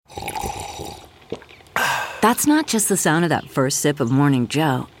That's not just the sound of that first sip of Morning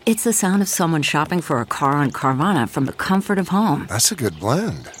Joe. It's the sound of someone shopping for a car on Carvana from the comfort of home. That's a good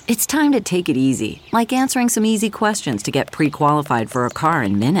blend. It's time to take it easy, like answering some easy questions to get pre-qualified for a car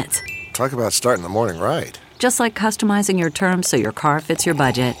in minutes. Talk about starting the morning right. Just like customizing your terms so your car fits your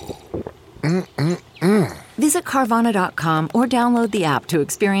budget. Visit Carvana.com or download the app to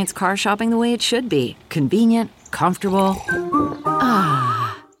experience car shopping the way it should be. Convenient, comfortable. Ah.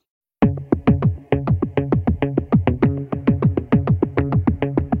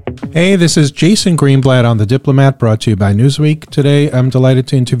 Hey, this is Jason Greenblatt on The Diplomat, brought to you by Newsweek. Today, I'm delighted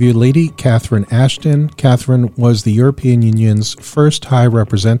to interview Lady Catherine Ashton. Catherine was the European Union's first High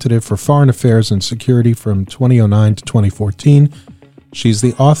Representative for Foreign Affairs and Security from 2009 to 2014. She's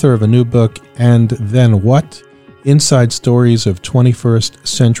the author of a new book, And Then What? Inside Stories of 21st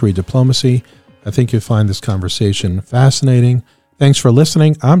Century Diplomacy. I think you'll find this conversation fascinating. Thanks for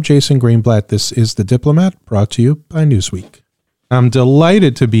listening. I'm Jason Greenblatt. This is The Diplomat, brought to you by Newsweek. I'm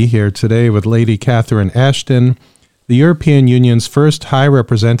delighted to be here today with Lady Catherine Ashton, the European Union's first High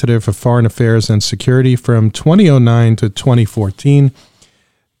Representative for Foreign Affairs and Security from 2009 to 2014.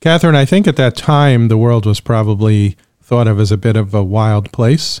 Catherine, I think at that time the world was probably thought of as a bit of a wild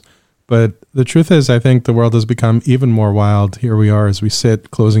place, but the truth is I think the world has become even more wild. Here we are as we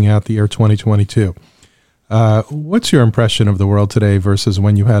sit closing out the year 2022. What's your impression of the world today versus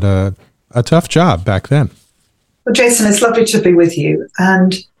when you had a tough job back then? Well, Jason, it's lovely to be with you.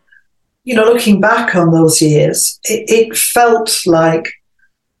 And, looking back on those years, it felt like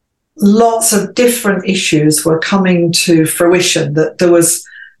lots of different issues were coming to fruition, that there was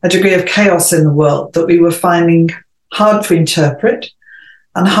a degree of chaos in the world that we were finding hard to interpret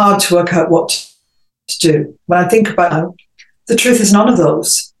and hard to work out what to do. When I think about it, the truth is none of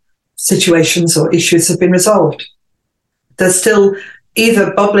those situations or issues have been resolved. They're still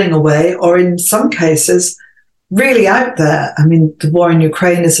either bubbling away or in some cases really out there. I mean, the war in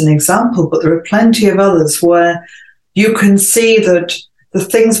Ukraine is an example, but there are plenty of others where you can see that the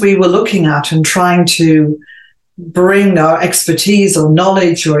things we were looking at and trying to bring our expertise or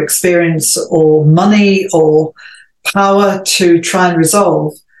knowledge or experience or money or power to try and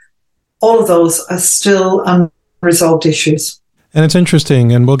resolve, all of those are still unresolved issues. And it's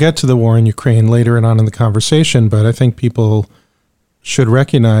interesting, and we'll get to the war in Ukraine later on in the conversation, but I think people should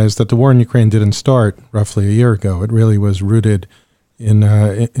recognize that the war in Ukraine didn't start roughly a year ago. It really was rooted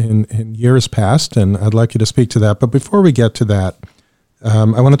in years past, and I'd like you to speak to that. But before we get to that,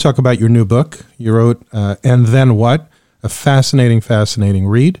 I want to talk about your new book. You wrote, And Then What? A fascinating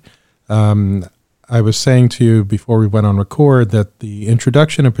read. I was saying to you before we went on record that the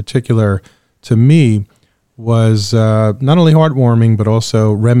introduction in particular to me was not only heartwarming, but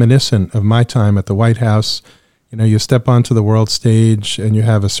also reminiscent of my time at the White House. You step onto the world stage and you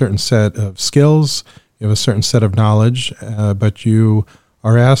have a certain set of skills, you have a certain set of knowledge, but you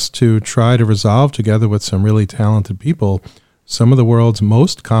are asked to try to resolve, together with some really talented people, some of the world's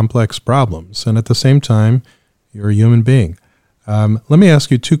most complex problems. And at the same time, you're a human being. Let me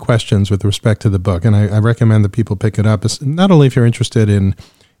ask you two questions with respect to the book, and I recommend that people pick it up, not only if you're interested in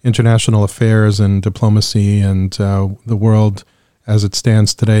international affairs and diplomacy and the world as it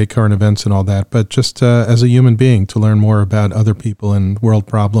stands today, current events and all that, but just as a human being to learn more about other people and world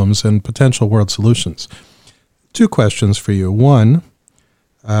problems and potential world solutions. Two questions for you. One,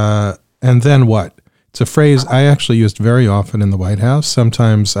 and then what? It's a phrase I actually used very often in the White House.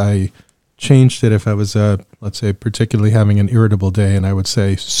 Sometimes I changed it if I was, let's say, particularly having an irritable day, and I would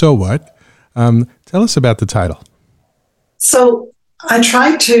say, so what? Tell us about the title. So I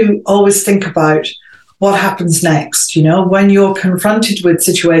try to always think about what happens next. When you're confronted with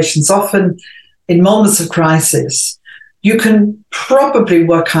situations, often in moments of crisis, you can probably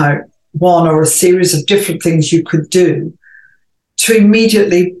work out one or a series of different things you could do to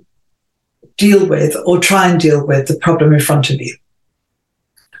immediately deal with or try and deal with the problem in front of you.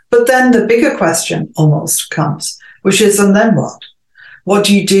 But then the bigger question almost comes, which is, and then what? What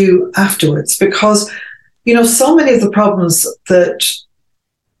do you do afterwards? Because, so many of the problems that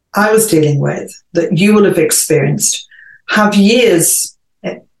I was dealing with, that you will have experienced, have years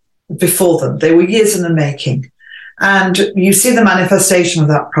before them. They were years in the making. And you see the manifestation of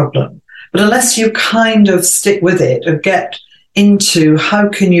that problem. But unless you kind of stick with it or get into how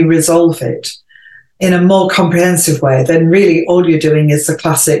can you resolve it in a more comprehensive way, then really all you're doing is the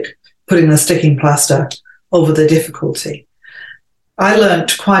classic putting a sticking plaster over the difficulty. I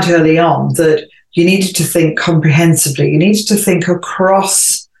learned quite early on that you needed to think comprehensively. You needed to think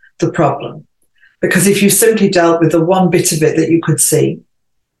across the problem, because if you simply dealt with the one bit of it that you could see,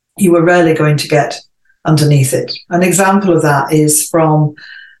 you were rarely going to get underneath it. An example of that is from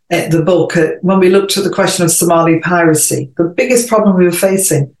the book, when we looked at the question of Somali piracy, the biggest problem we were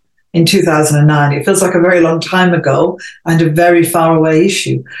facing in 2009, it feels like a very long time ago and a very far away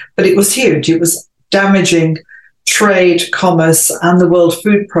issue, but it was huge. It was damaging trade, commerce, and the World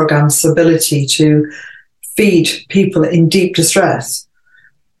Food Programme's ability to feed people in deep distress.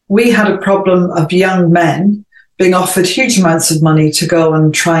 We had a problem of young men being offered huge amounts of money to go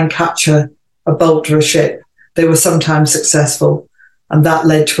and try and capture a boat or a ship. They were sometimes successful, and that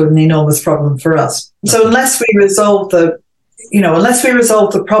led to an enormous problem for us. So unless we resolve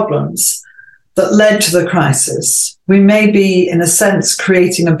the problems that led to the crisis, we may be, in a sense,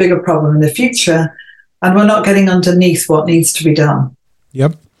 creating a bigger problem in the future, and we're not getting underneath what needs to be done.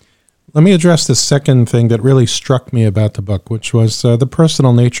 Yep. Let me address the second thing that really struck me about the book, which was the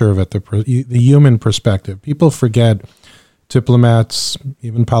personal nature of it, the human perspective. People forget, diplomats,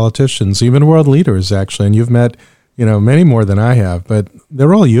 even politicians, even world leaders, actually, and you've met many more than I have, but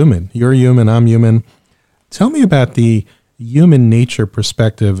they're all human. You're human, I'm human. Tell me about the human nature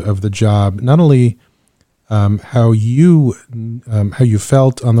perspective of the job, not only how you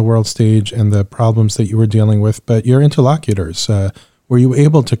felt on the world stage and the problems that you were dealing with, but your interlocutors. Were you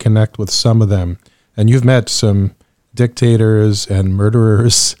able to connect with some of them? And you've met some dictators and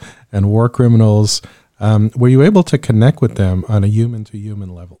murderers and war criminals. Were you able to connect with them on a human-to-human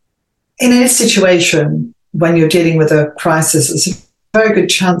level? In any situation, when you're dealing with a crisis, there's a very good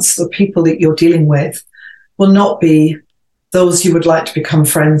chance the people that you're dealing with will not be those you would like to become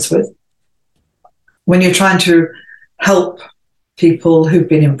friends with. When you're trying to help people who've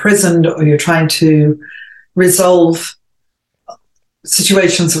been imprisoned, or you're trying to resolve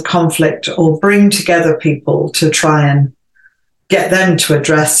situations of conflict or bring together people to try and get them to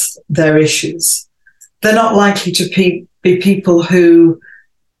address their issues, they're not likely to be people who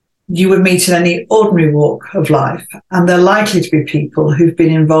you would meet in any ordinary walk of life. And they're likely to be people who've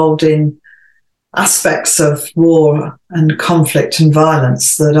been involved in aspects of war and conflict and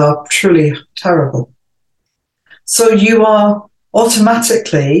violence that are truly terrible. So you are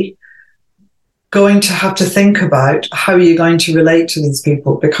automatically going to have to think about how you're going to relate to these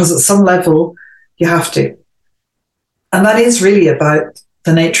people, because at some level you have to. And that is really about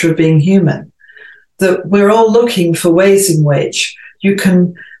the nature of being human, that we're all looking for ways in which you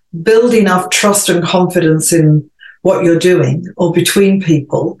can build enough trust and confidence in what you're doing or between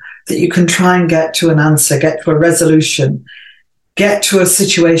people that you can try and get to an answer, get to a resolution, get to a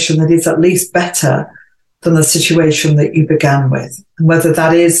situation that is at least better than the situation that you began with. And whether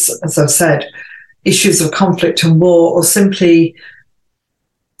that is, as I've said, issues of conflict and war, or simply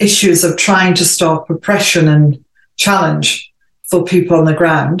issues of trying to stop oppression and challenge for people on the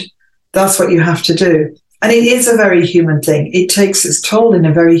ground, that's what you have to do. And it is a very human thing. It takes its toll in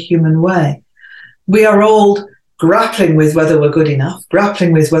a very human way. We are all grappling with whether we're good enough,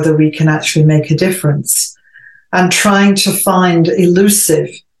 grappling with whether we can actually make a difference, and trying to find elusive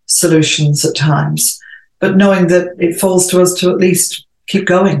solutions at times, but knowing that it falls to us to at least keep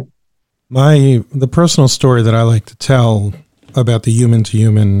going. The personal story that I like to tell about the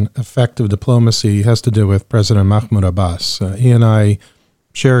human-to-human effect of diplomacy has to do with President Mahmoud Abbas. He and I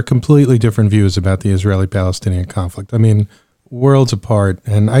share completely different views about the Israeli-Palestinian conflict. I mean, worlds apart.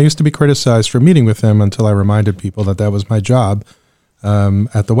 And I used to be criticized for meeting with him until I reminded people that was my job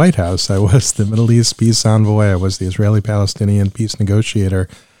at the White House. I was the Middle East peace envoy. I was the Israeli-Palestinian peace negotiator.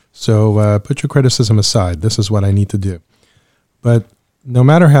 So put your criticism aside. This is what I need to do. But no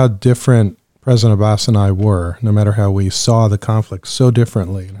matter how different President Abbas and I were, no matter how we saw the conflict so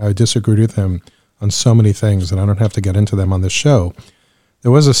differently, and how I disagreed with him on so many things, and I don't have to get into them on this show,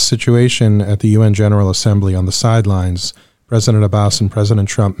 there was a situation at the UN General Assembly on the sidelines. President Abbas and President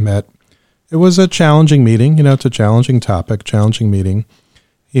Trump met. It was a challenging meeting. It's a challenging topic, challenging meeting.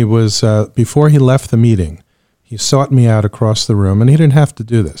 He was, before he left the meeting, he sought me out across the room, and he didn't have to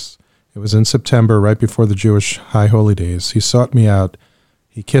do this. It was in September, right before the Jewish High Holy Days. He sought me out.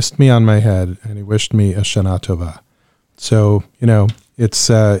 He kissed me on my head, and he wished me a Shana Tova. So,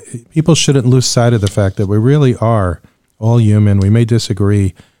 it's people shouldn't lose sight of the fact that we really are all human. We may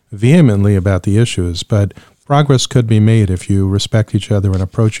disagree vehemently about the issues, but progress could be made if you respect each other and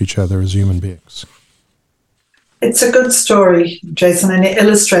approach each other as human beings. It's a good story, Jason, and it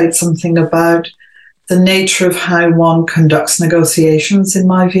illustrates something about the nature of how one conducts negotiations, in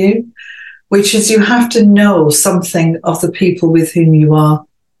my view, which is you have to know something of the people with whom you are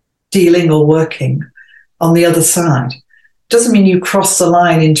dealing or working on the other side. Doesn't mean you cross the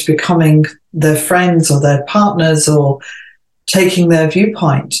line into becoming their friends or their partners or taking their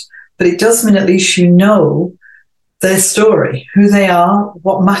viewpoint, but it does mean at least you know their story, who they are,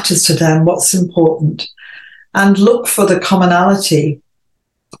 what matters to them, what's important, and look for the commonality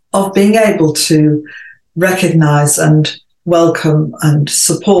of being able to recognize and welcome and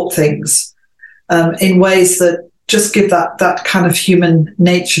support things in ways that just give that kind of human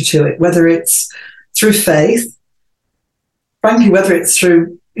nature to it, whether it's through faith, frankly, whether it's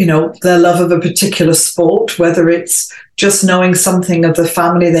through, their love of a particular sport, whether it's just knowing something of the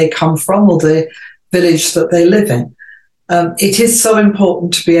family they come from or the village that they live in. It is so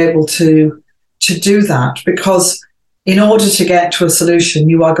important to be able to do that, because in order to get to a solution,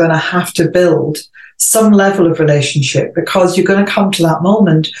 you are going to have to build some level of relationship, because you're going to come to that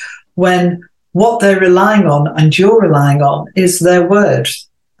moment when what they're relying on and you're relying on is their word,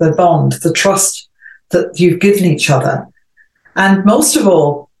 the bond, the trust that you've given each other. And most of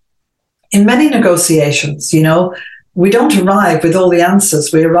all, in many negotiations, we don't arrive with all the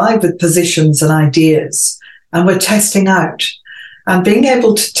answers. We arrive with positions and ideas, and we're testing out. And being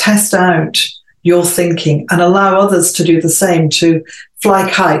able to test out your thinking and allow others to do the same, to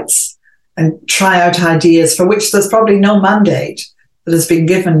fly kites and try out ideas for which there's probably no mandate that has been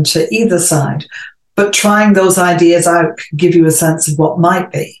given to either side. But trying those ideas out can give you a sense of what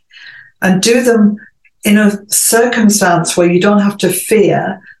might be. And do them in a circumstance where you don't have to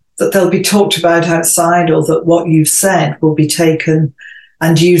fear that they'll be talked about outside, or that what you've said will be taken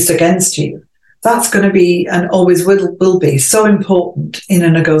and used against you. That's going to be, and always will be, so important in a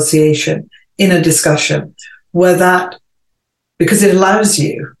negotiation, in a discussion, because it allows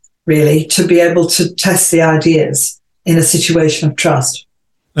you really to be able to test the ideas in a situation of trust.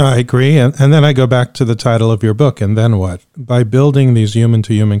 No, I agree. And then I go back to the title of your book, And Then What? By building these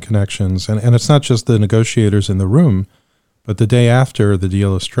human-to-human connections, and it's not just the negotiators in the room, but the day after the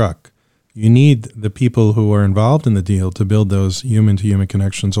deal is struck. You need the people who are involved in the deal to build those human-to-human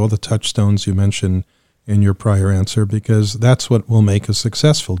connections, all the touchstones you mentioned in your prior answer, because that's what will make a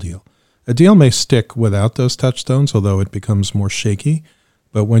successful deal. A deal may stick without those touchstones, although it becomes more shaky.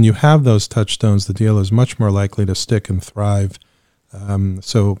 But when you have those touchstones, the deal is much more likely to stick and thrive.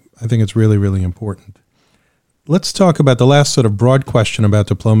 So I think it's really, really important. Let's talk about the last sort of broad question about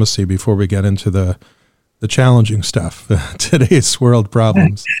diplomacy before we get into the challenging stuff, today's world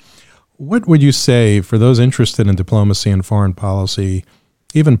problems. What would you say, for those interested in diplomacy and foreign policy,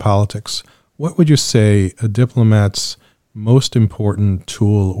 even politics, what would you say a diplomat's most important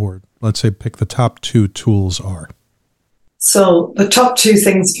tool, or let's say pick the top 2 tools, are? So the top 2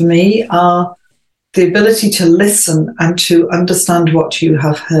 things for me are the ability to listen and to understand what you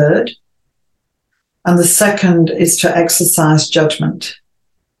have heard. And the second is to exercise judgment.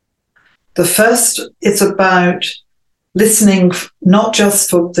 The first is about listening, not just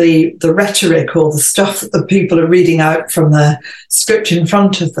for the rhetoric or the stuff that the people are reading out from the script in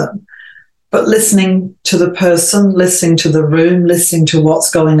front of them, but listening to the person, listening to the room, listening to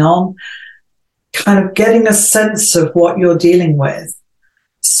what's going on, kind of getting a sense of what you're dealing with,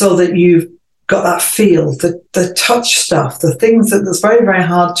 so that you've got that feel, the touch stuff, the things that's very, very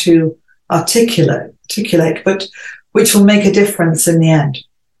hard to articulate, but which will make a difference in the end.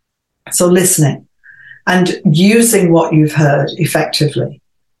 So listening and using what you've heard effectively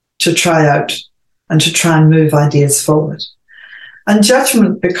to try out and to try and move ideas forward. And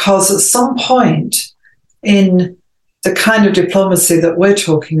judgment, because at some point in the kind of diplomacy that we're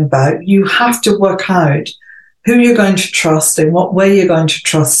talking about, you have to work out who you're going to trust, in what way you're going to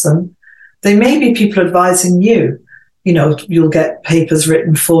trust them. They may be people advising you. You'll get papers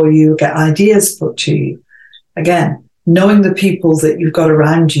written for you, get ideas put to you. Again, knowing the people that you've got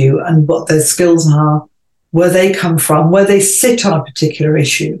around you and what their skills are, where they come from, where they sit on a particular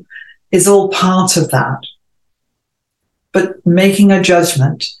issue, is all part of that. But making a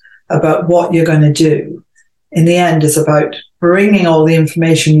judgment about what you're going to do, in the end, is about bringing all the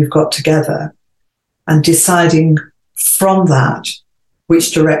information you've got together and deciding from that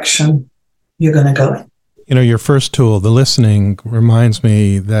which direction you're going to go in. Your first tool, the listening, reminds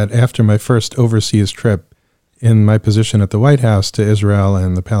me that after my first overseas trip in my position at the White House to Israel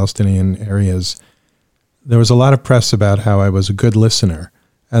and the Palestinian areas, there was a lot of press about how I was a good listener.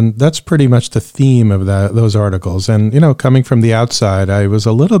 And that's pretty much the theme of those articles. And, coming from the outside, I was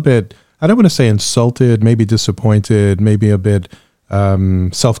a little bit, I don't want to say insulted, maybe disappointed, maybe a bit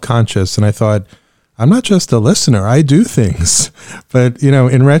self-conscious. And I thought, I'm not just a listener, I do things. But,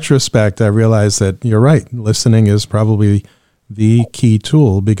 in retrospect, I realized that you're right. Listening is probably the key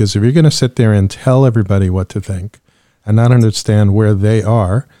tool, because if you're going to sit there and tell everybody what to think and not understand where they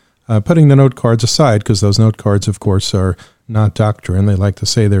are, putting the note cards aside, because those note cards, of course, are not doctrine. They like to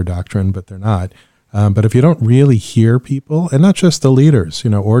say they're doctrine, but they're not. But if you don't really hear people, and not just the leaders,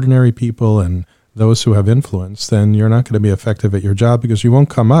 ordinary people and those who have influence, then you're not going to be effective at your job, because you won't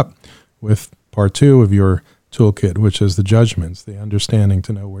come up with part 2 of your toolkit, which is the judgments, the understanding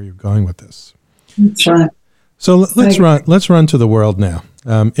to know where you're going with this. That's right. So let's run to the world now.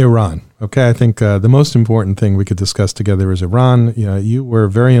 Iran. Okay, I think the most important thing we could discuss together is Iran. You were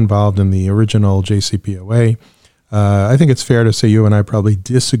very involved in the original JCPOA. I think it's fair to say you and I probably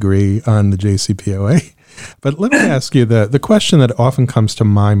disagree on the JCPOA. But let me ask you the question that often comes to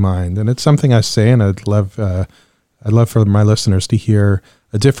my mind, and it's something I say, and I'd love for my listeners to hear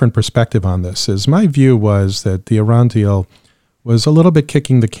a different perspective on this. Is my view was that the Iran deal was a little bit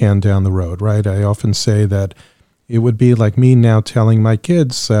kicking the can down the road, right? I often say that it would be like me now telling my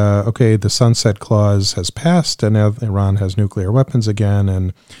kids, okay, the sunset clause has passed and now Iran has nuclear weapons again,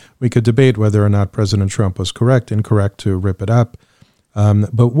 and we could debate whether or not President Trump was incorrect to rip it up.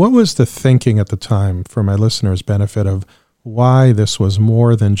 But what was the thinking at the time, for my listeners' benefit, of why this was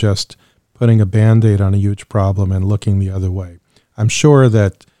more than just putting a Band-Aid on a huge problem and looking the other way? I'm sure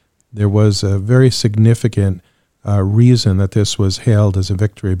that there was a very significant reason that this was hailed as a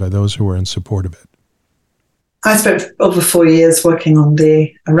victory by those who were in support of it. I spent over 4 years working on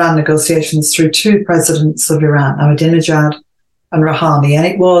the Iran negotiations through two presidents of Iran, Ahmadinejad and Rouhani, and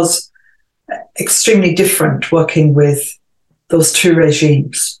it was extremely different working with those two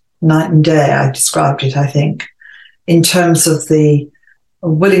regimes, night and day. I described it, I think, in terms of the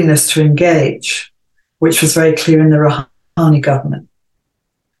willingness to engage, which was very clear in the Rouhani government,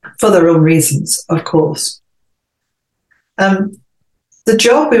 for their own reasons, of course. The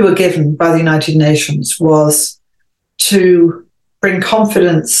job we were given by the United Nations was to bring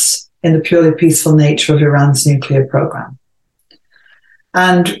confidence in the purely peaceful nature of Iran's nuclear program.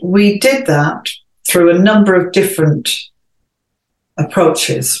 And we did that through a number of different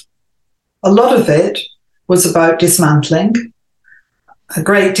approaches. A lot of it was about dismantling. A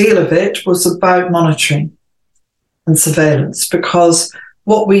great deal of it was about monitoring and surveillance, because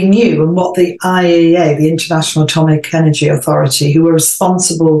what we knew and what the IAEA, the International Atomic Energy Authority, who were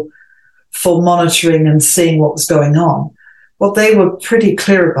responsible for monitoring and seeing what was going on, what they were pretty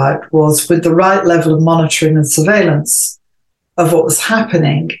clear about was, with the right level of monitoring and surveillance of what was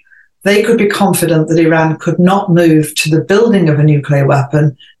happening, they could be confident that Iran could not move to the building of a nuclear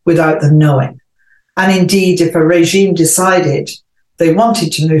weapon without them knowing. And indeed, if a regime decided they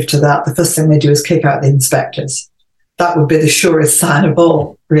wanted to move to that, the first thing they do is kick out the inspectors. That would be the surest sign of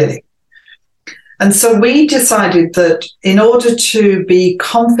all, really. And so we decided that in order to be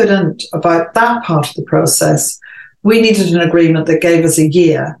confident about that part of the process, we needed an agreement that gave us a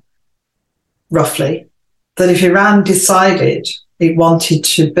year, roughly, that if Iran decided it wanted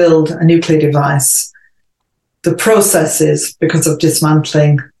to build a nuclear device, the processes, because of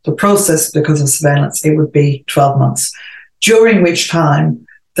dismantling, the process because of surveillance, it would be 12 months, during which time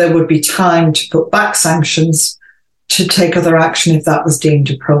there would be time to put back sanctions, to take other action if that was deemed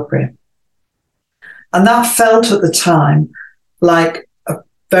appropriate. And that felt at the time like a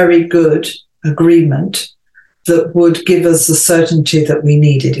very good agreement that would give us the certainty that we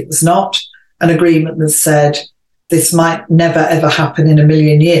needed. It was not an agreement that said this might never ever happen in a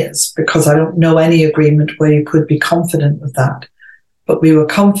million years, because I don't know any agreement where you could be confident of that. But we were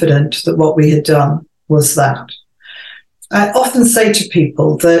confident that what we had done was that. I often say to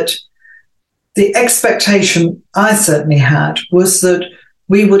people that the expectation I certainly had was that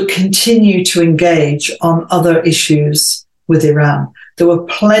we would continue to engage on other issues with Iran. There were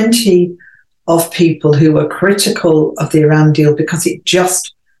plenty of people who were critical of the Iran deal because it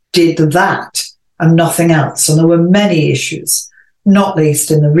just did that and nothing else. And there were many issues, not least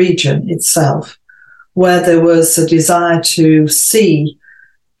in the region itself, where there was a desire to see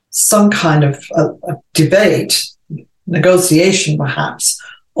some kind of a debate, negotiation perhaps,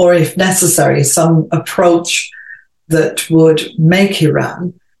 or if necessary, some approach that would make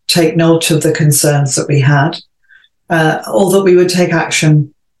Iran take note of the concerns that we had, or that we would take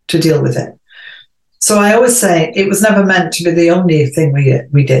action to deal with it. So I always say it was never meant to be the only thing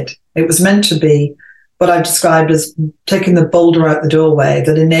we did. It was meant to be what I've described as taking the boulder out the doorway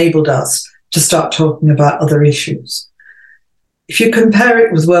that enabled us to start talking about other issues. If you compare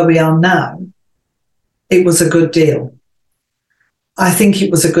it with where we are now, it was a good deal. I think it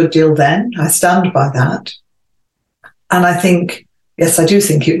was a good deal then. I stand by that. And I think, yes, I do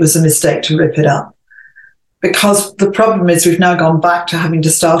think it was a mistake to rip it up. Because the problem is we've now gone back to having to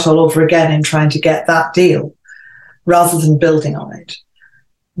start all over again in trying to get that deal rather than building on it.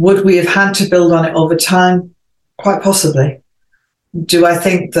 Would we have had to build on it over time? Quite possibly. Do I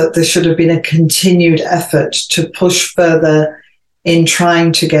think that there should have been a continued effort to push further in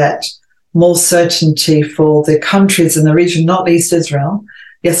trying to get more certainty for the countries in the region, not least Israel?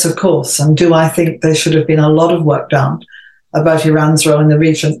 Yes, of course. And do I think there should have been a lot of work done about Iran's role in the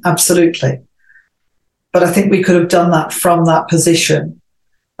region? Absolutely. But I think we could have done that from that position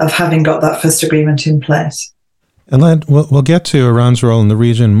of having got that first agreement in place. And we'll get to Iran's role in the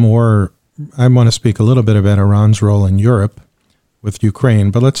region more. I want to speak a little bit about Iran's role in Europe with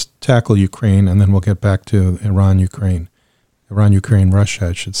Ukraine, but let's tackle Ukraine, and then we'll get back to Iran-Ukraine, Russia,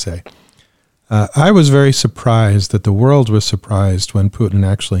 I should say. I was very surprised that the world was surprised when Putin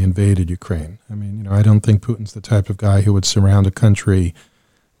actually invaded Ukraine. I mean, I don't think Putin's the type of guy who would surround a country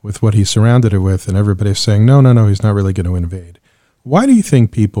with what he surrounded it with, and everybody's saying, no, he's not really going to invade. Why do you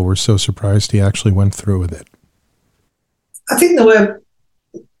think people were so surprised he actually went through with it? I think there were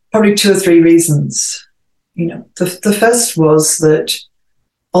probably 2 or 3 reasons. The first was that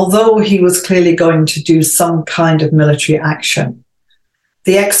although he was clearly going to do some kind of military action,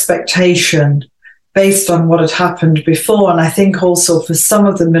 the expectation based on what had happened before, and I think also for some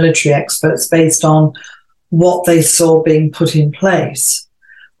of the military experts based on what they saw being put in place,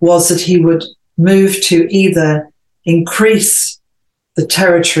 was that he would move to either increase the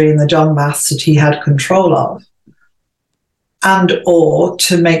territory in the Donbass that he had control of, and or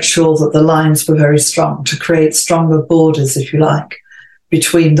to make sure that the lines were very strong, to create stronger borders, if you like,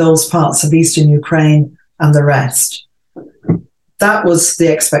 between those parts of eastern Ukraine and the rest. That was the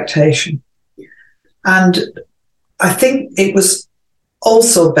expectation. And I think it was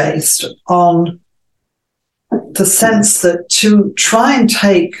also based on the sense that to try and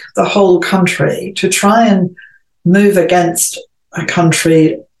take the whole country, to try and move against a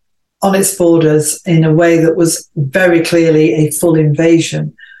country on its borders in a way that was very clearly a full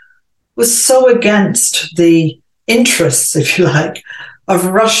invasion, was so against the interests, if you like, of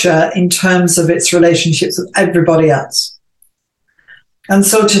Russia in terms of its relationships with everybody else. And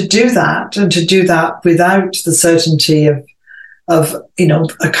so to do that, and to do that without the certainty of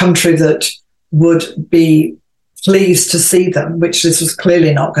a country that would be pleased to see them, which this was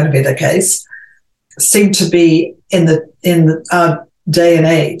clearly not going to be the case, seemed to be in our day and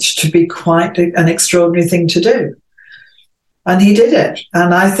age to be quite an extraordinary thing to do. And he did it.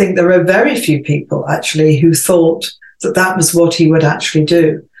 And I think there are very few people actually who thought that that was what he would actually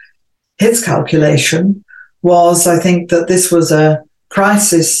do. His calculation was, I think, that this was a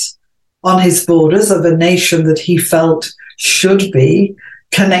crisis on his borders of a nation that he felt should be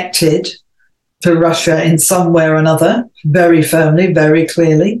connected to Russia in some way or another, very firmly, very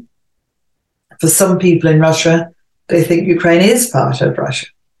clearly. For some people in Russia, they think Ukraine is part of Russia.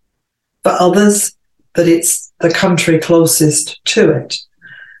 For others, that it's the country closest to it.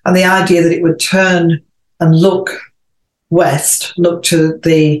 And the idea that it would turn and look west, look to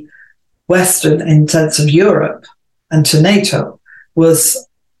the Western in sense of Europe and to NATO, was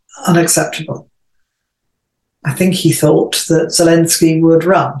unacceptable. I think he thought that Zelensky would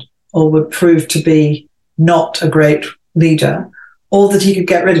run or would prove to be not a great leader, or that he could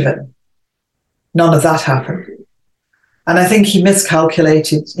get rid of him. None of that happened. And I think he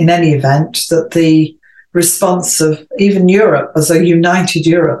miscalculated in any event that the response of even Europe as a united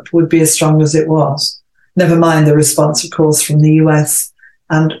Europe would be as strong as it was. Never mind the response, of course, from the US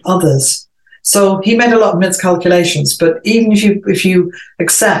and others. So he made a lot of miscalculations, but even if you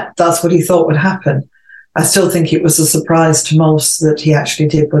accept that's what he thought would happen, I still think it was a surprise to most that he actually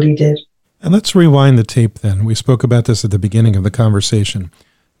did what he did. And let's rewind the tape then. We spoke about this at the beginning of the conversation.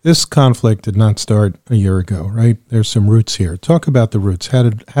 This conflict did not start a year ago, right? There's some roots here. Talk about the roots. How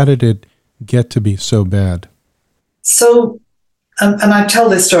did it get to be so bad? So, and I tell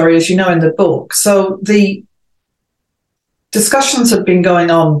this story, as you know, in the book. So the discussions had been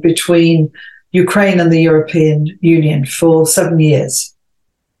going on between Ukraine and the European Union for 7 years.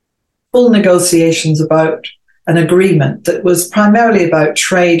 Full negotiations about an agreement that was primarily about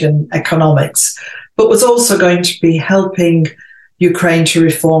trade and economics, but was also going to be helping Ukraine to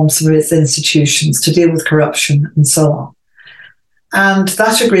reform some of its institutions, to deal with corruption and so on. And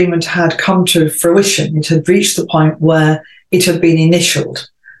that agreement had come to fruition. It had reached the point where it had been initialed,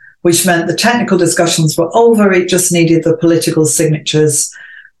 which meant the technical discussions were over. It just needed the political signatures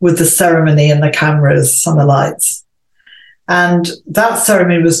with the ceremony and the cameras and the lights. And that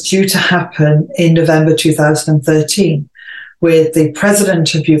ceremony was due to happen in November 2013, with the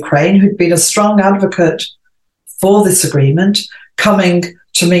president of Ukraine, who'd been a strong advocate for this agreement, coming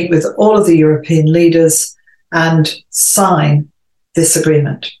to meet with all of the European leaders and sign this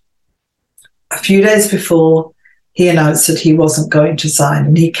agreement. A few days before, he announced that he wasn't going to sign,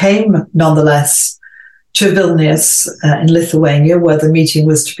 and he came nonetheless to Vilnius in Lithuania, where the meeting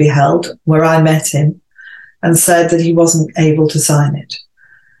was to be held, where I met him, and said that he wasn't able to sign it.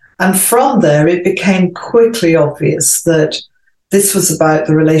 And from there, it became quickly obvious that this was about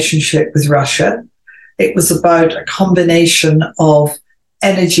the relationship with Russia. It was about a combination of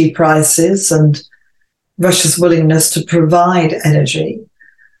energy prices and Russia's willingness to provide energy,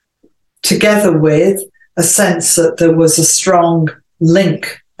 together with a sense that there was a strong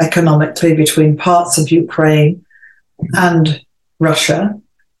link economically between parts of Ukraine and Russia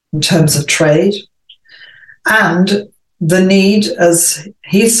in terms of trade, and the need, as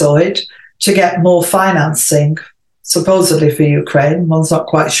he saw it, to get more financing, supposedly for Ukraine. One's not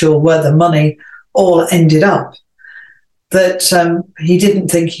quite sure where the money all ended up, that he didn't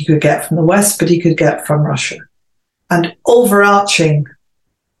think he could get from the West, but he could get from Russia. And overarching,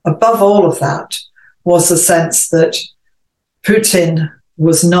 above all of that, was the sense that Putin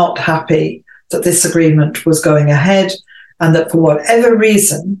was not happy that this agreement was going ahead, and that for whatever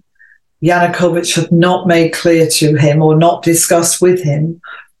reason, Yanukovych had not made clear to him or not discussed with him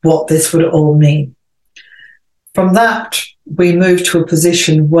what this would all mean. From that, we moved to a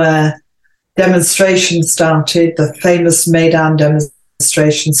position where demonstrations started, the famous Maidan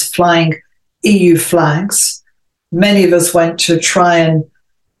demonstrations, flying EU flags. Many of us went to try and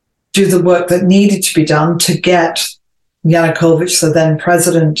do the work that needed to be done to get Yanukovych, the then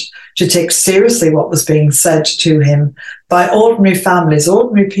president, to take seriously what was being said to him by ordinary families,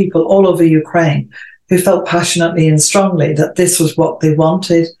 ordinary people all over Ukraine who felt passionately and strongly that this was what they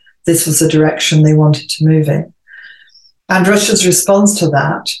wanted, this was the direction they wanted to move in. And Russia's response to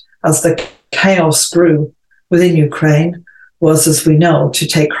that, as the chaos grew within Ukraine, was, as we know, to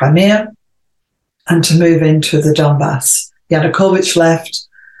take Crimea and to move into the Donbass. Yanukovych left,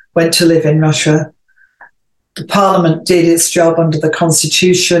 went to live in Russia. The parliament did its job under the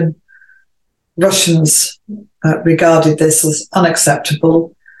constitution. Russians regarded this as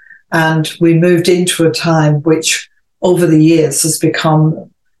unacceptable, and we moved into a time which over the years has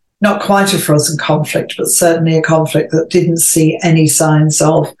become not quite a frozen conflict, but certainly a conflict that didn't see any signs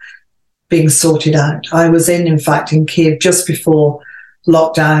of being sorted out. I was in fact, in Kiev just before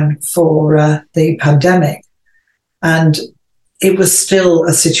lockdown for the pandemic, and it was still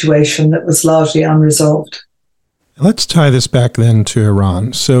a situation that was largely unresolved. Let's tie this back then to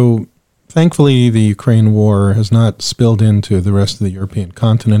Iran. So thankfully, the Ukraine war has not spilled into the rest of the European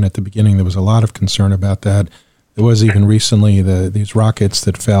continent. At the beginning, there was a lot of concern about that. There was even recently these rockets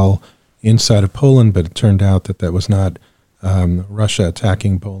that fell inside of Poland, but it turned out that was not Russia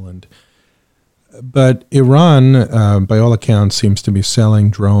attacking Poland. But Iran, by all accounts, seems to be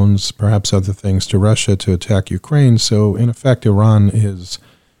selling drones, perhaps other things, to Russia to attack Ukraine. So, in effect, Iran is,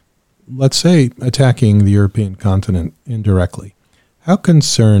 let's say, attacking the European continent indirectly. How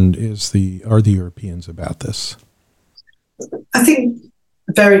concerned are the Europeans about this? I think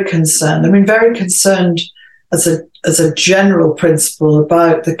very concerned. I mean, very concerned as a general principle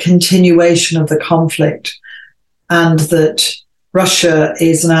about the continuation of the conflict, and that Russia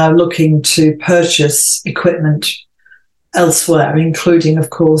is now looking to purchase equipment elsewhere, including, of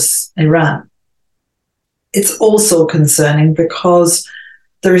course, Iran. It's also concerning because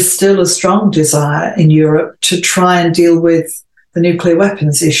there is still a strong desire in Europe to try and deal with the nuclear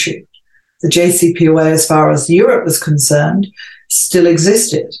weapons issue. The JCPOA, as far as Europe was concerned, still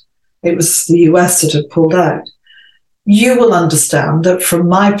existed. It was the US that had pulled out. You will understand that from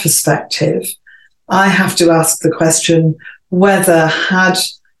my perspective, I have to ask the question whether, had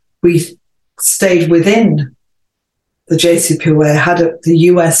we stayed within the JCPOA, had the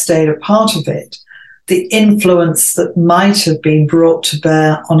US stayed a part of it, the influence that might have been brought to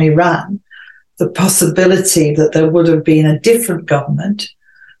bear on Iran, the possibility that there would have been a different government,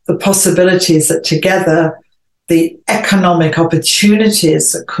 the possibilities that together the economic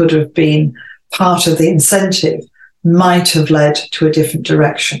opportunities that could have been part of the incentive might have led to a different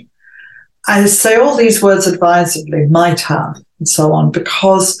direction. I say all these words advisedly, might have, and so on,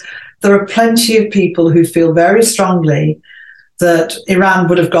 because there are plenty of people who feel very strongly that Iran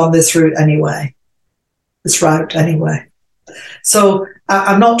would have gone this route anyway. So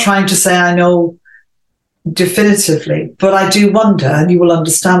I'm not trying to say I know definitively, but I do wonder, and you will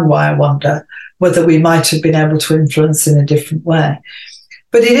understand why I wonder, whether we might have been able to influence in a different way.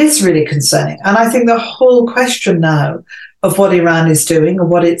 But it is really concerning. And I think the whole question now of what Iran is doing and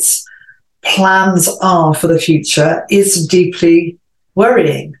what its plans are for the future is deeply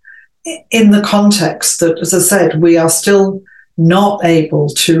worrying in the context that, as I said, we are still not able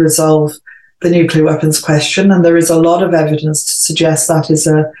to resolve the nuclear weapons question. And there is a lot of evidence to suggest that is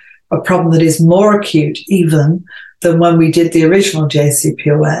a problem that is more acute even than when we did the original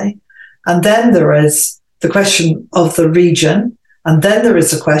JCPOA. And then there is the question of the region. And then there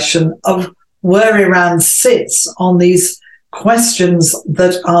is a question of where Iran sits on these questions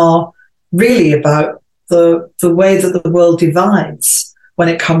that are really about the way that the world divides when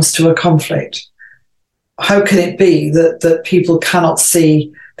it comes to a conflict. How can it be that people cannot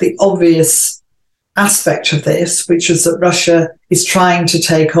see the obvious aspect of this, which is that Russia is trying to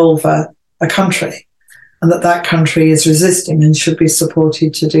take over a country and that country is resisting and should be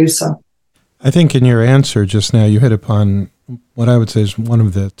supported to do so. I think in your answer just now, you hit upon what I would say is one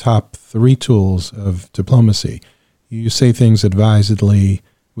of the top 3 tools of diplomacy. You say things advisedly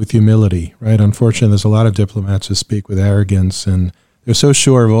with humility, right? Unfortunately, there's a lot of diplomats who speak with arrogance, and they're so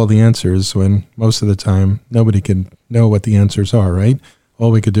sure of all the answers when most of the time nobody can know what the answers are, right?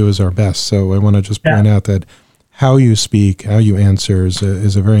 All we could do is our best. So I want to just point out that how you speak, how you answer is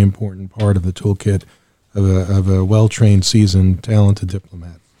a very important part of the toolkit of a well-trained, seasoned, talented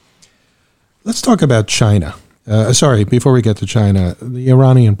diplomat. Let's talk about China. Before we get to China, the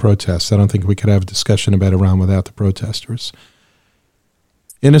Iranian protests. I don't think we could have a discussion about Iran without the protesters.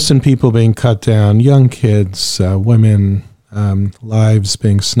 Innocent people being cut down, young kids, women, lives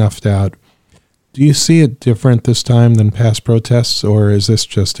being snuffed out. Do you see it different this time than past protests, or is this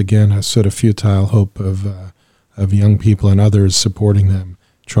just, again, a sort of futile hope of young people and others supporting them,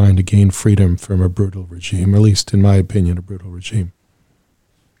 trying to gain freedom from a brutal regime, or at least, in my opinion, a brutal regime?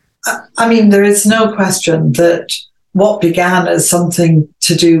 I mean, there is no question that what began as something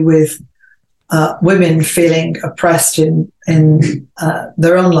to do with women feeling oppressed in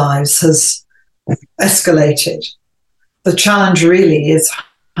their own lives has escalated. The challenge really is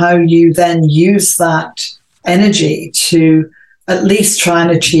how you then use that energy to at least try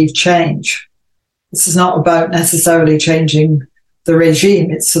and achieve change. This is not about necessarily changing the regime.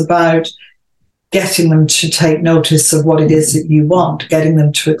 It's about getting them to take notice of what it is that you want, getting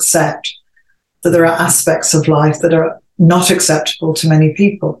them to accept that there are aspects of life that are not acceptable to many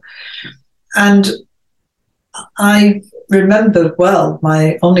people. And I remember well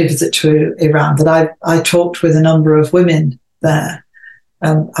my only visit to Iran that I talked with a number of women there.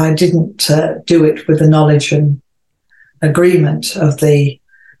 I didn't do it with the knowledge and agreement of the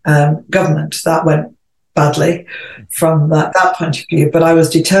government. That went badly from that point of view, but I was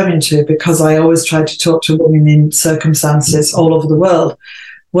determined to, because I always tried to talk to women in circumstances all over the world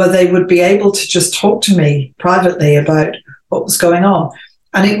where they would be able to just talk to me privately about what was going on.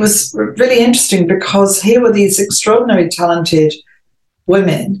 And it was really interesting because here were these extraordinary talented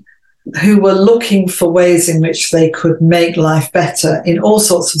women who were looking for ways in which they could make life better in all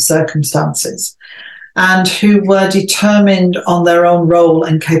sorts of circumstances, and who were determined on their own role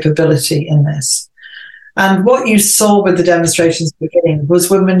and capability in this. And what you saw with the demonstrations beginning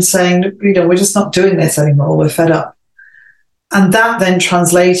was women saying, we're just not doing this anymore, we're fed up. And that then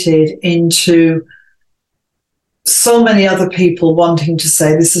translated into so many other people wanting to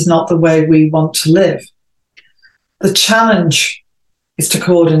say, this is not the way we want to live. The challenge is to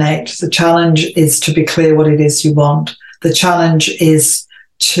coordinate. The challenge is to be clear what it is you want. The challenge is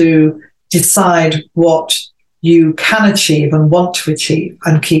to decide what you can achieve and want to achieve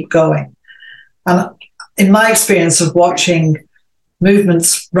and keep going. And in my experience of watching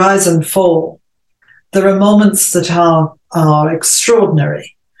movements rise and fall, there are moments that are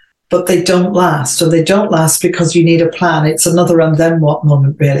extraordinary, but they don't last. And they don't last because you need a plan. It's another and then what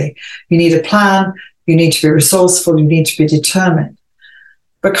moment, really. You need a plan, you need to be resourceful, you need to be determined.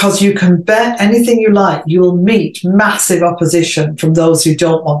 Because you can bet anything you like, you will meet massive opposition from those who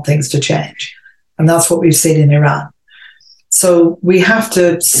don't want things to change. And that's what we've seen in Iran. So we have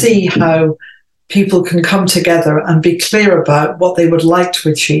to see how people can come together and be clear about what they would like to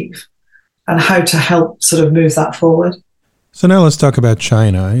achieve and how to help sort of move that forward. So now let's talk about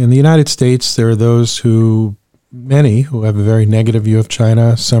China. In the United States, there are many who have a very negative view of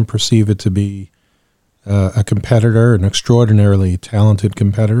China. Some perceive it to be a competitor, an extraordinarily talented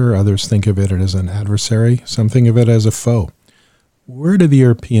competitor. Others think of it as an adversary. Some think of it as a foe. Where do the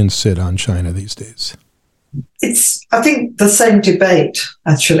Europeans sit on China these days? I think the same debate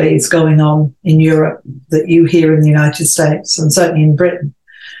actually is going on in Europe that you hear in the United States and certainly in Britain.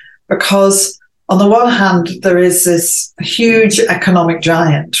 Because on the one hand, there is this huge economic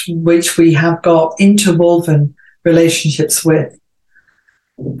giant which we have got interwoven relationships with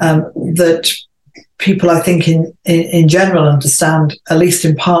that people, I think, in general understand, at least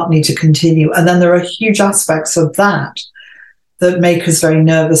in part, need to continue. And then there are huge aspects of that make us very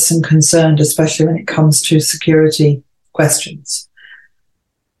nervous and concerned, especially when it comes to security questions.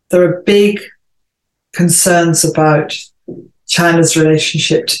 There are big concerns about China's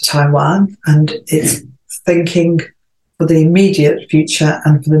relationship to Taiwan and its thinking for the immediate future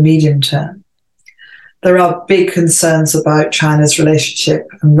and for the medium term. There are big concerns about China's relationship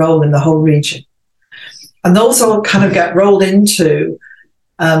and role in the whole region. And those all kind of get rolled into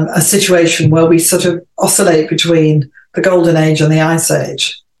a situation where we sort of oscillate between the golden age and the ice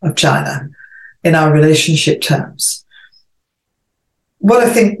age of China in our relationship terms. what I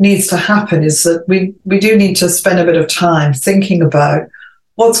think needs to happen is that we do need to spend a bit of time thinking about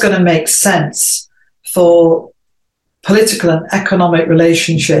what's going to make sense for political and economic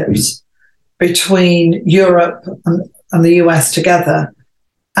relationships between Europe and the US together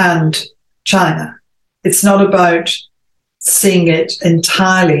and China. It's not about seeing it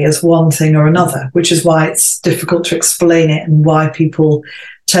entirely as one thing or another, which is why it's difficult to explain it and why people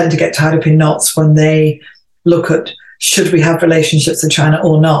tend to get tied up in knots when they look at should we have relationships with China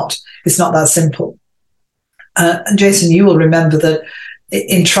or not. It's not that simple. And Jason, you will remember that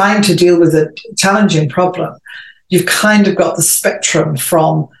in trying to deal with a challenging problem, you've kind of got the spectrum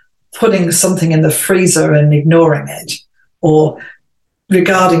from putting something in the freezer and ignoring it, or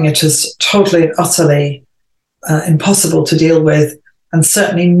regarding it as totally and utterly impossible to deal with, and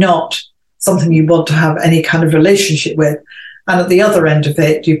certainly not something you want to have any kind of relationship with. And at the other end of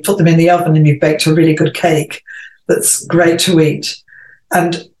it, you put them in the oven and you've baked a really good cake that's great to eat.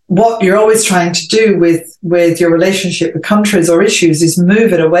 And what you're always trying to do with your relationship with countries or issues is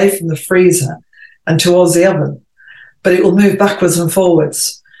move it away from the freezer and towards the oven, but it will move backwards and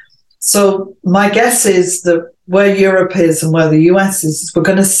forwards. So my guess is that where Europe is and where the US is, we're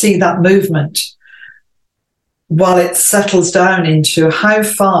going to see that movement while it settles down into how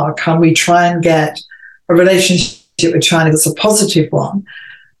far can we try and get a relationship with China that's a positive one,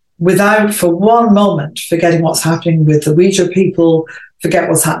 without for one moment forgetting what's happening with the Uyghur people, forget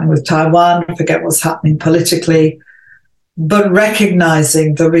what's happening with Taiwan, forget what's happening politically, but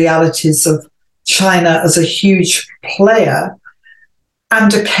recognizing the realities of China as a huge player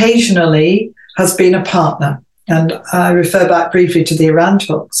and occasionally has been a partner. And I refer back briefly to the Iran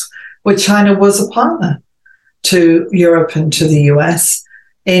talks, where China was a partner to Europe and to the US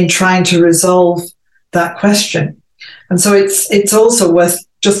in trying to resolve that question. And so it's also worth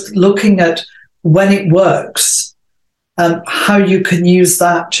just looking at when it works, how you can use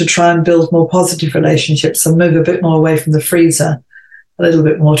that to try and build more positive relationships and move a bit more away from the freezer, a little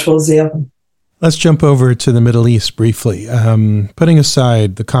bit more towards the oven. Let's jump over to the Middle East briefly. Putting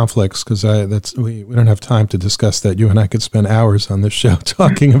aside the conflicts, because we don't have time to discuss that. You and I could spend hours on this show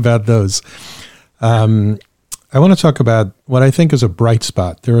talking about those. I want to talk about what I think is a bright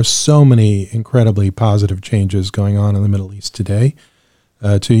spot. There are so many incredibly positive changes going on in the Middle East today.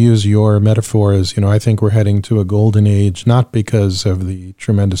 To use your metaphors, I think we're heading to a golden age, not because of the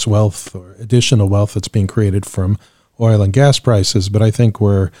tremendous wealth or additional wealth that's being created from oil and gas prices, but I think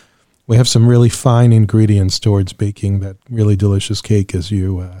we have some really fine ingredients towards baking that really delicious cake, as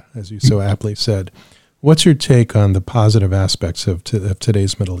you so aptly said. What's your take on the positive aspects of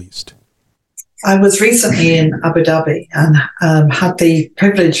today's Middle East? I was recently in Abu Dhabi and had the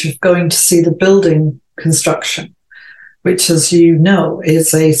privilege of going to see the building construction, which, as you know,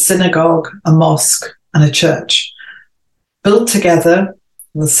 is a synagogue, a mosque, and a church, built together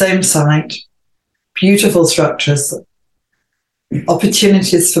on the same site, beautiful structures,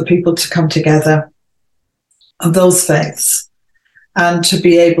 opportunities for people to come together of those faiths and to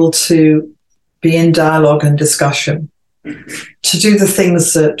be able to be in dialogue and discussion, to do the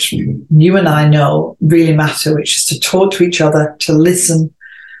things that you and I know really matter, which is to talk to each other, to listen,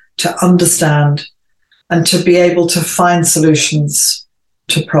 to understand, and to be able to find solutions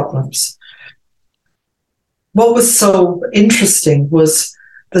to problems. What was so interesting was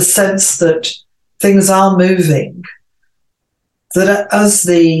the sense that things are moving, that as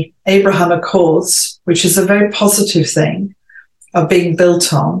the Abraham Accords, which is a very positive thing, are being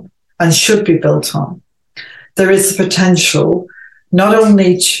built on and should be built on, there is the potential not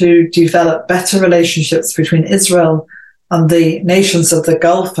only to develop better relationships between Israel and the nations of the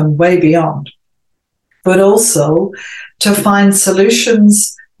Gulf and way beyond, but also to find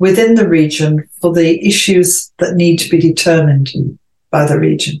solutions within the region for the issues that need to be determined by the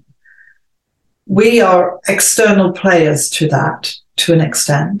region. We are external players to that, to an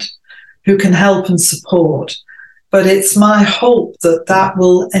extent, who can help and support. But it's my hope that that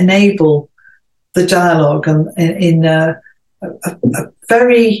will enable the dialogue and in a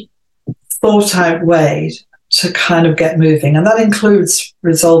very thought out way to kind of get moving. And that includes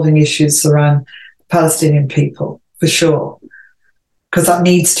resolving issues around the Palestinian people, for sure, because that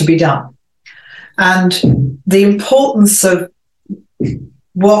needs to be done. And the importance of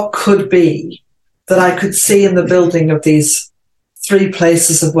what could be that I could see in the building of these 3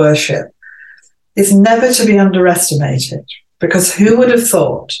 places of worship is never to be underestimated, because who would have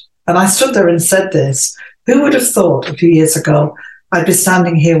thought, and I stood there and said this, who would have thought a few years ago I'd be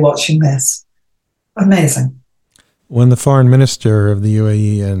standing here watching this? Amazing. When the foreign minister of the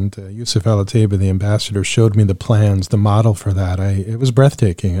UAE and Yusuf Al-Attaiba, the ambassador, showed me the plans, the model for that, it was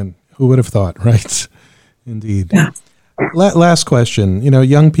breathtaking, and who would have thought, right? Indeed. Yeah. Last question.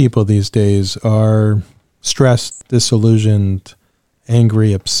 Young people these days are stressed, disillusioned,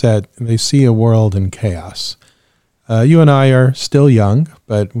 angry, upset. They see a world in chaos. You and I are still young,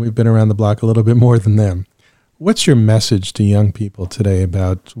 but we've been around the block a little bit more than them. What's your message to young people today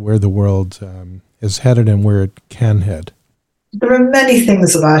about where the world is headed and where it can head? There are many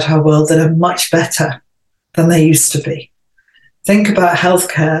things about our world that are much better than they used to be. Think about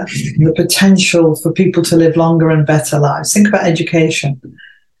healthcare and the potential for people to live longer and better lives. Think about education.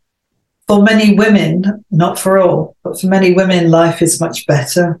 For many women, not for all, but for many women, life is much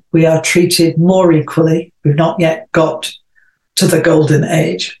better. We are treated more equally. We've not yet got to the golden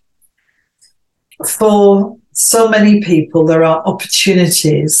age. For so many people, there are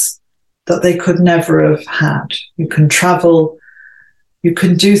opportunities that they could never have had. You can travel, you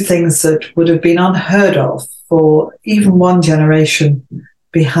can do things that would have been unheard of for even one generation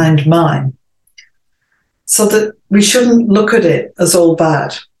behind mine. So that we shouldn't look at it as all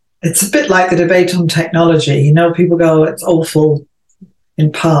bad. It's a bit like the debate on technology. People go, it's awful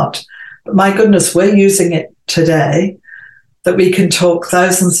in part. But my goodness, we're using it today that we can talk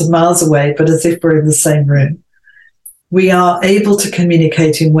thousands of miles away, but as if we're in the same room. We are able to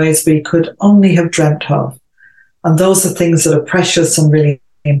communicate in ways we could only have dreamt of. And those are things that are precious and really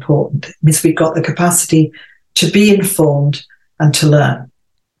important. It means we've got the capacity to be informed and to learn.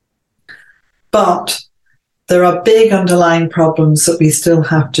 But there are big underlying problems that we still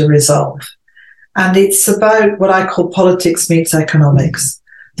have to resolve. And it's about what I call politics meets economics,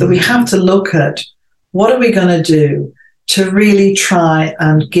 that we have to look at what are we going to do to really try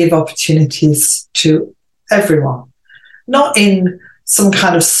and give opportunities to everyone, not in some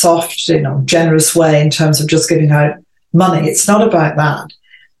kind of soft, generous way in terms of just giving out money. It's not about that.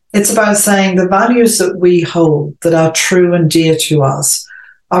 It's about saying the values that we hold that are true and dear to us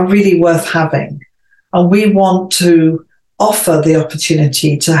are really worth having. And we want to offer the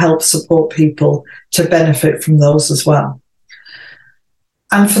opportunity to help support people to benefit from those as well.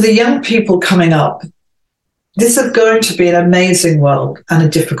 And for the young people coming up, this is going to be an amazing world and a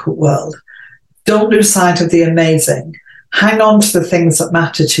difficult world. Don't lose sight of the amazing. Hang on to the things that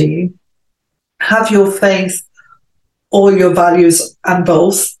matter to you. Have your faith or your values and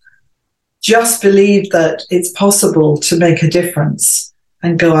both. Just believe that it's possible to make a difference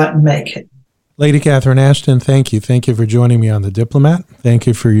and go out and make it. Lady Catherine Ashton, thank you. Thank you for joining me on The Diplomat. Thank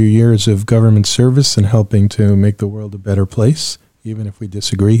you for your years of government service and helping to make the world a better place, even if we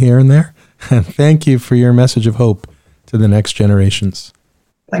disagree here and there. And thank you for your message of hope to the next generations.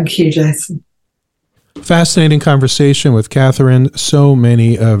 Thank you, Jason. Fascinating conversation with Catherine. So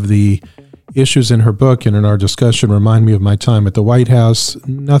many of the issues in her book and in our discussion remind me of my time at the White House.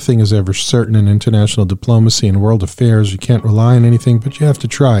 Nothing is ever certain in international diplomacy and world affairs. You can't rely on anything, but you have to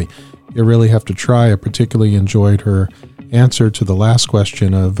try. You really have to try. I particularly enjoyed her answer to the last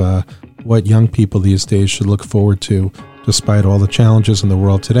question of what young people these days should look forward to despite all the challenges in the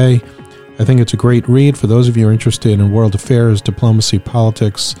world today. I think it's a great read for those of you who are interested in world affairs, diplomacy,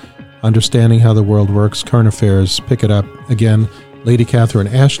 politics, understanding how the world works, current affairs. Pick it up. Again, Lady Catherine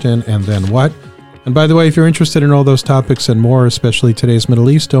Ashton, and Then What? And by the way, if you're interested in all those topics and more, especially today's Middle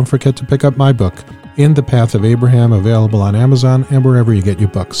East, don't forget to pick up my book, In the Path of Abraham, available on Amazon and wherever you get your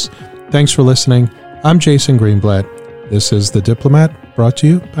books. Thanks for listening. I'm Jason Greenblatt. This is The Diplomat, brought to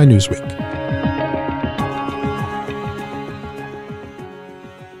you by Newsweek.